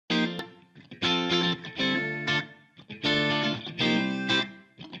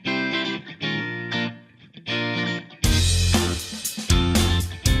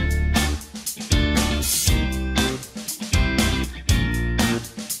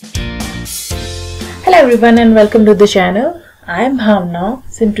Hello everyone and welcome to the channel. I am Bhavna.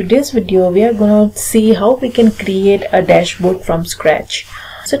 So in today's video we are going to see how we can create a dashboard from scratch.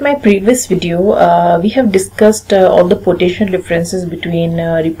 So in my previous video we have discussed all the potential differences between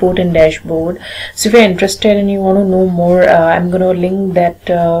report and dashboard. So if you're interested and you want to know more, I'm going to link that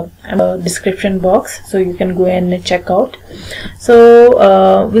in the description box so you can go and check out.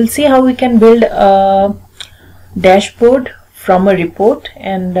 So we'll see how we can build a dashboard from a report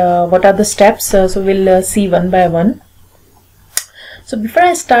and what are the steps. So we'll see one by one. So before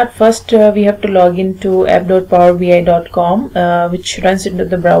I start, first we have to log into app.powerbi.com which runs into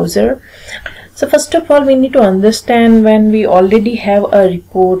the browser. So first of all we need to understand, when we already have a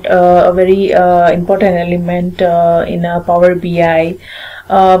report, a very important element in a Power BI,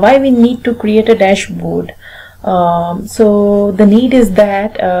 why we need to create a dashboard. So the need is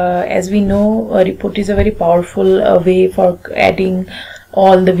that as we know, a report is a very powerful way for adding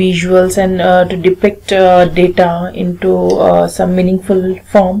all the visuals and to depict data into some meaningful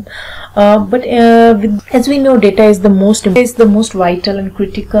form, but as we know, data is the most vital and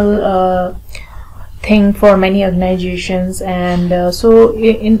critical thing for many organizations, and so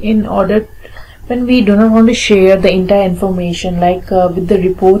in order, when we do not want to share the entire information, like with the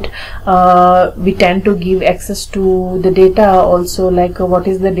report, we tend to give access to the data also, like what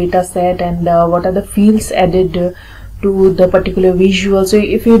is the data set and what are the fields added to the particular visual. So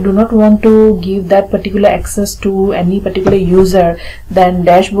if you do not want to give that particular access to any particular user, then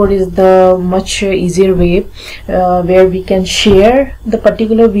dashboard is the much easier way where we can share the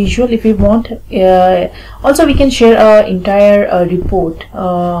particular visual if we want. Also we can share our entire report,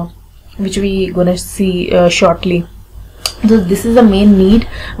 which we gonna see shortly. So this is the main need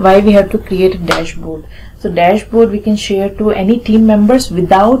why we have to create a dashboard. So dashboard we can share to any team members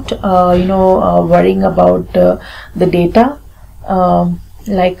without worrying about the data,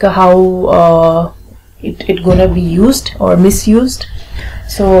 like how it gonna be used or misused.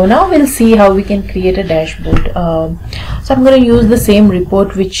 So now we'll see how we can create a dashboard. So I'm gonna use the same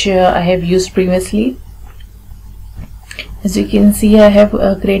report which I have used previously. As you can see, I have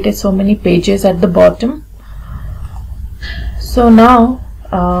created so many pages at the bottom. So now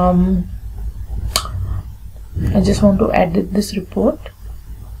I just want to edit this report,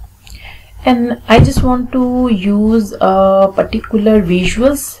 and I just want to use particular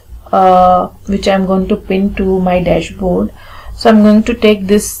visuals which I'm going to pin to my dashboard. So I'm going to take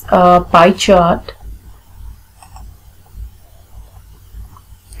this pie chart.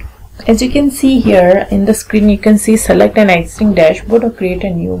 As you can see here in the screen, you can see select an existing dashboard or create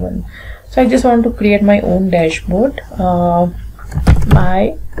a new one. So I just want to create my own dashboard,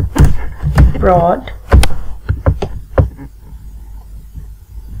 my prod.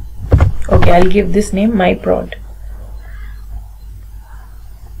 Okay, I'll give this name my prod,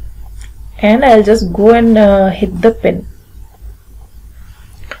 and I'll just go and hit the pin.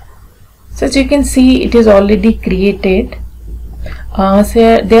 So as you can see, it is already created.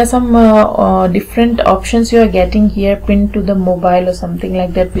 So there are some different options you are getting here, pinned to the mobile or something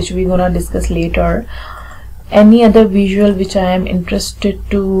like that, which we're gonna discuss later. Any other visual which I am interested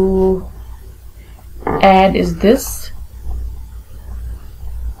to add is this.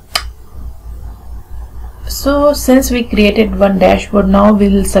 So since we created one dashboard, now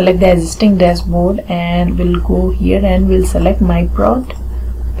we'll select the existing dashboard and we'll go here and we'll select my prod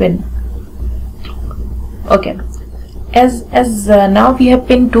pin. Okay. As now we have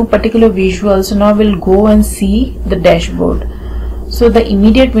pinned two particular visuals, so now we'll go and see the dashboard. So the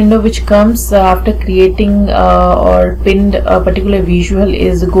immediate window which comes after creating or pinned a particular visual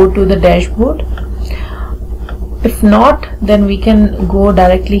is go to the dashboard. If not, then we can go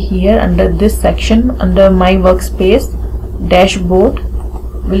directly here under this section, under my workspace, dashboard.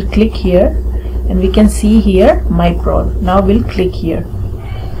 We'll click here and we can see here my prod. Now we'll click here.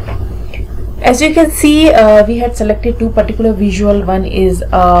 As you can see, we had selected two particular visual. One is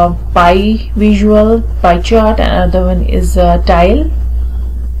pie visual, pie chart, and another one is tile.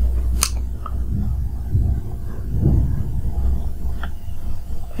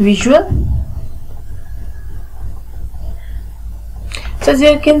 Visual. So as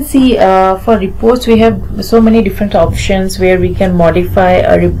you can see, for reports we have so many different options where we can modify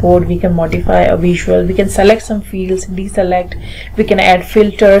a report, we can modify a visual, we can select some fields, deselect, we can add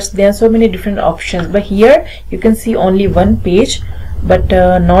filters. There are so many different options, but here you can see only one page, but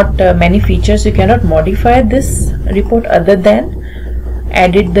not many features. You cannot modify this report other than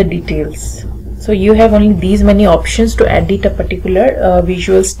edit the details. So you have only these many options to edit a particular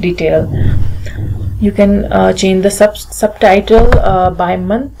visuals detail. You can change the subtitle by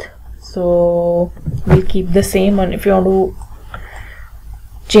month, so we'll keep the same. And if you want to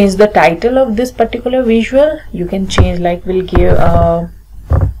change the title of this particular visual, you can change, like we'll give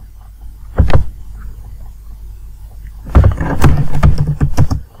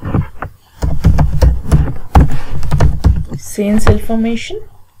sales information,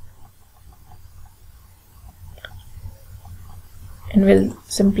 and we'll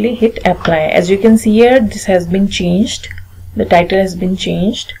simply hit apply. As you can see here, this has been changed, the title has been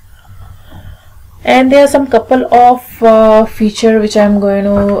changed. And there are some couple of feature which I'm going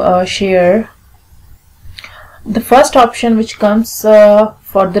to share. The first option which comes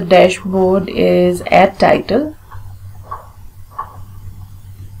for the dashboard is add title.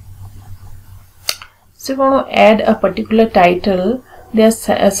 So if you want to add a particular title, there's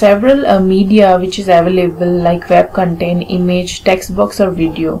several media which is available, like web content, image, text box or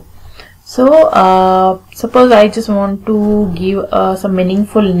video. So suppose I just want to give some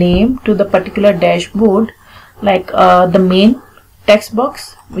meaningful name to the particular dashboard, like the main text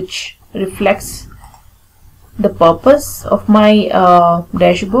box, which reflects the purpose of my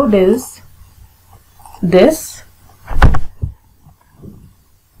dashboard is this.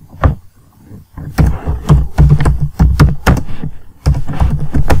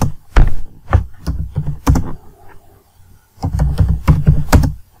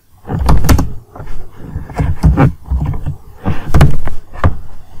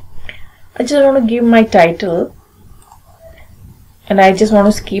 I just want to give my title, and I just want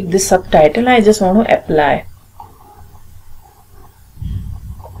to skip this subtitle. I just want to apply.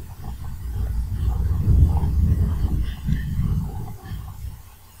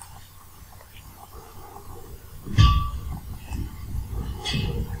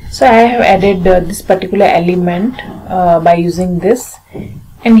 So I have added this particular element by using this.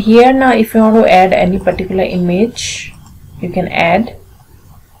 And here now, if you want to add any particular image, you can add.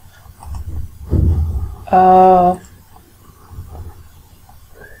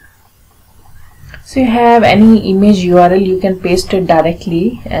 So you have any image URL, you can paste it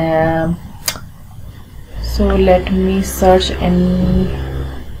directly. So let me search any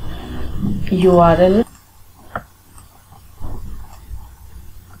URL.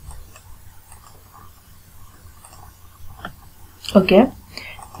 Okay,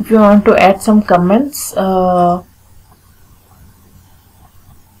 if you want to add some comments,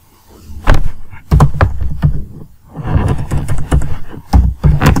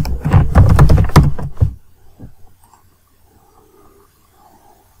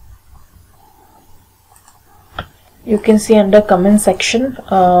 you can see under comment section.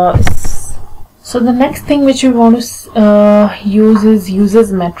 So the next thing which we want to use is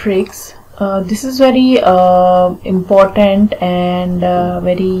users metrics. This is very important and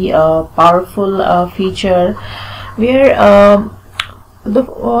very powerful feature, where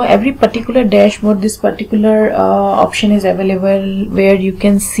every particular dashboard, this particular option is available, where you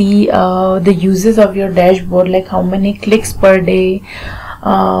can see the uses of your dashboard, like how many clicks per day,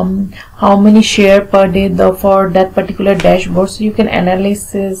 how many share per day for that particular dashboard. So you can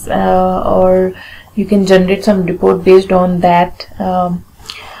analyze this, or you can generate some report based on that.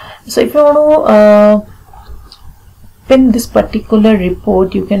 So if you want to pin this particular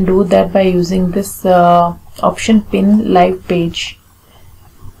report, you can do that by using this option, pin live page.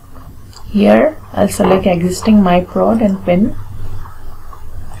 Here I'll select existing my prod and pin.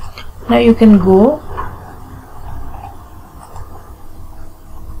 Now you can go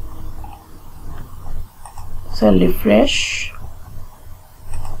so I'll refresh.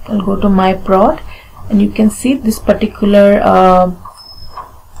 I'll go to my prod, and you can see this particular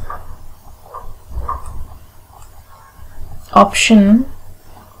option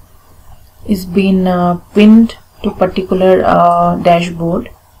is being pinned to particular dashboard.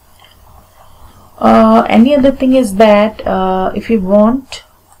 Any other thing is that if we want,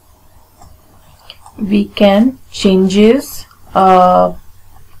 we can changes the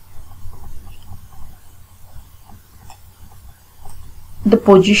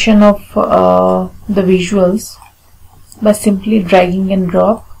position of the visuals by simply dragging and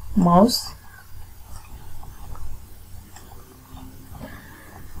drop mouse.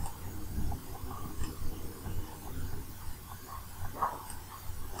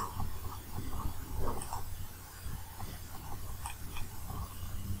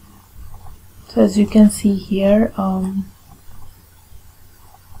 So as you can see here,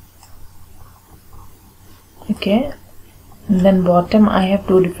 okay, and then bottom I have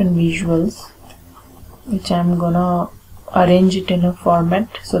two different visuals, which I'm gonna arrange it in a format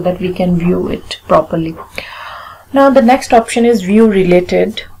so that we can view it properly. Now the next option is view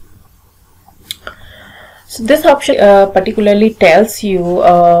related. So this option particularly tells you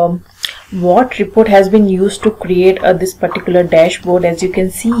what report has been used to create this particular dashboard. As you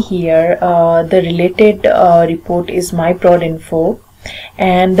can see here, the related report is my prod info,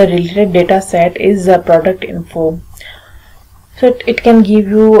 and the related data set is product info. So it can give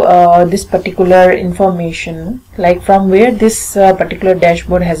you this particular information, like from where this particular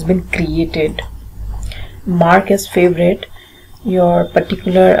dashboard has been created. Mark as favorite your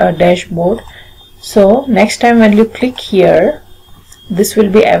particular dashboard. So next time when you click here, this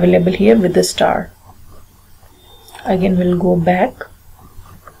will be available here with the star. Again, we'll go back.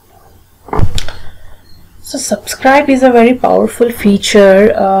 So subscribe is a very powerful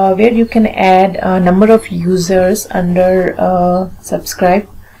feature where you can add a number of users under subscribe.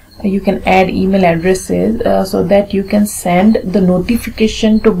 You can add email addresses so that you can send the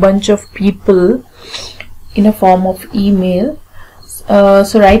notification to bunch of people in a form of email.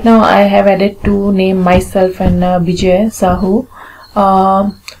 So right now I have added to name myself and Vijay Sahu.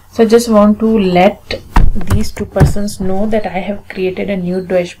 So I just want to let these two persons know that I have created a new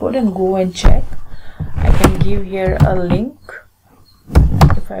dashboard and go and check. I can give here a link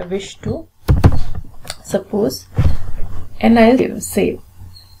if I wish to, suppose, and I'll save.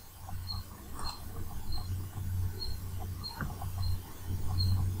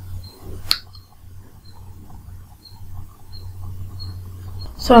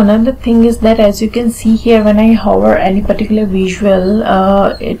 So another thing is that, as you can see here, when I hover any particular visual,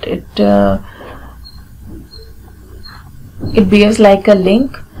 it behaves like a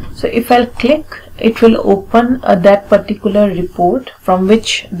link. So if I'll click, it will open that particular report from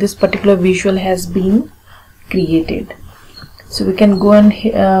which this particular visual has been created. So we can go and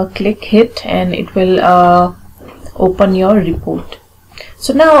click hit, and it will open your report.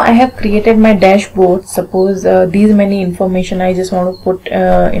 So now I have created my dashboard. Suppose these many information I just want to put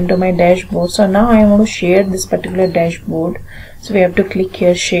into my dashboard. So now I want to share this particular dashboard. So we have to click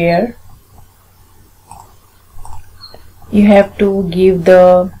here, share. You have to give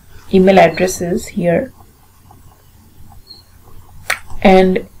the email addresses here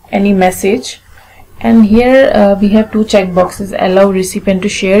and any message. And here we have two check boxes: allow recipient to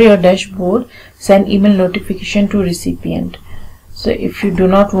share your dashboard, send email notification to recipient. So if you do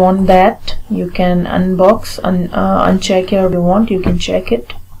not want that, you can unbox and uncheck it, or if you want, you can check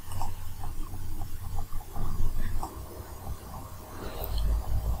it.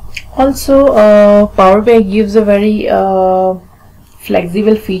 Also, Power BI gives a very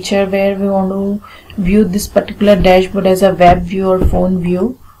flexible feature where we want to view this particular dashboard as a web view or phone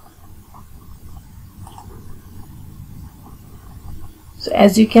view. So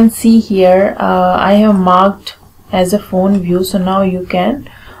as you can see here, I have marked as a phone view. So now you can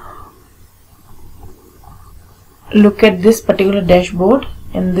look at this particular dashboard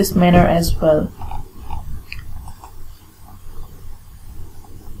in this manner as well.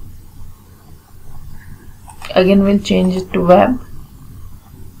 Again, we'll change it to web.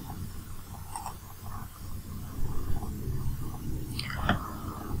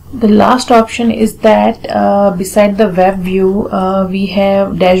 The last option is that beside the web view, we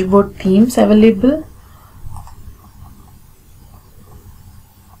have dashboard themes available.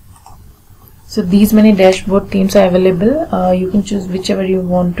 So these many dashboard themes are available. You can choose whichever you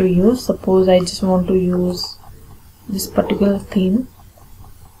want to use. Suppose I just want to use this particular theme.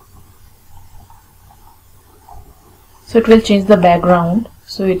 So it will change the background.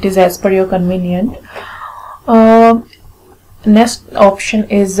 So it is as per your convenience. Next option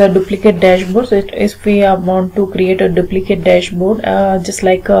is a duplicate dashboard. So if we want to create a duplicate dashboard, just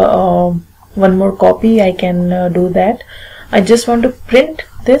like one more copy, I can do that. I just want to print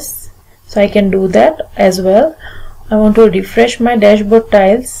this. So I can do that as well. I want to refresh my dashboard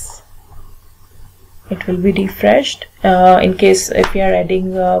tiles. It will be refreshed in case if you are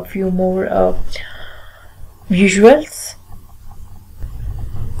adding a few more visuals.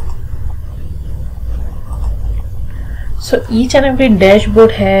 So each and every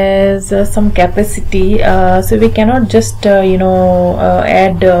dashboard has some capacity. So we cannot just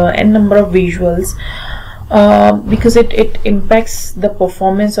add n number of visuals. Because it impacts the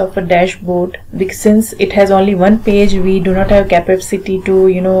performance of a dashboard, because since it has only one page, we do not have capacity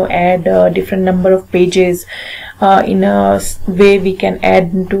to add a different number of pages in a way we can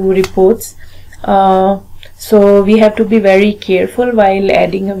add into reports. So we have to be very careful while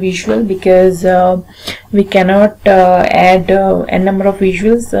adding a visual, because we cannot add a number of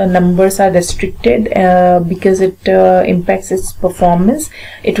visuals. Numbers are restricted because it impacts its performance.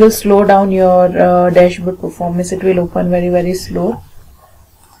 It will slow down your dashboard performance. It will open very slow.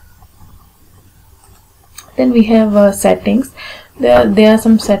 Then we have settings. There are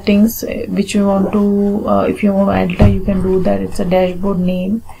some settings which you want to, if you want to enter, you can do that. It's a dashboard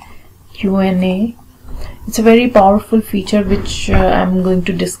name. Q&A. It's a very powerful feature which I'm going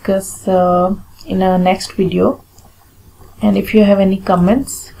to discuss in a next video. And if you have any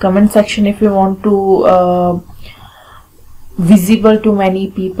comments, comment section, if you want to visible to many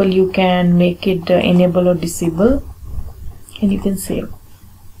people, you can make it enable or disable, and you can save.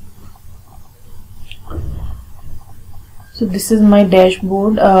 So this is my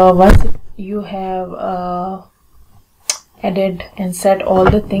dashboard. Once you have added and set all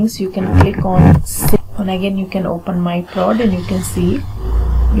the things, you can click on save, and again you can open my prod and you can see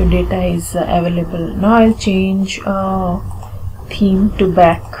your data is available. Now I'll change theme to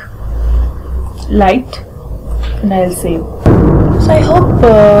back light and I'll save. So I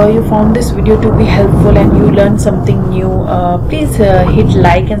hope you found this video to be helpful and you learned something new. Please hit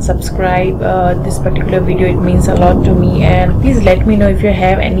like and subscribe this particular video. It means a lot to me, and please let me know if you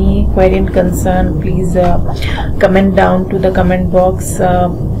have any query and concern. Please comment down to the comment box,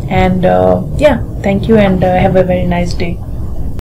 and yeah, thank you, and have a very nice day.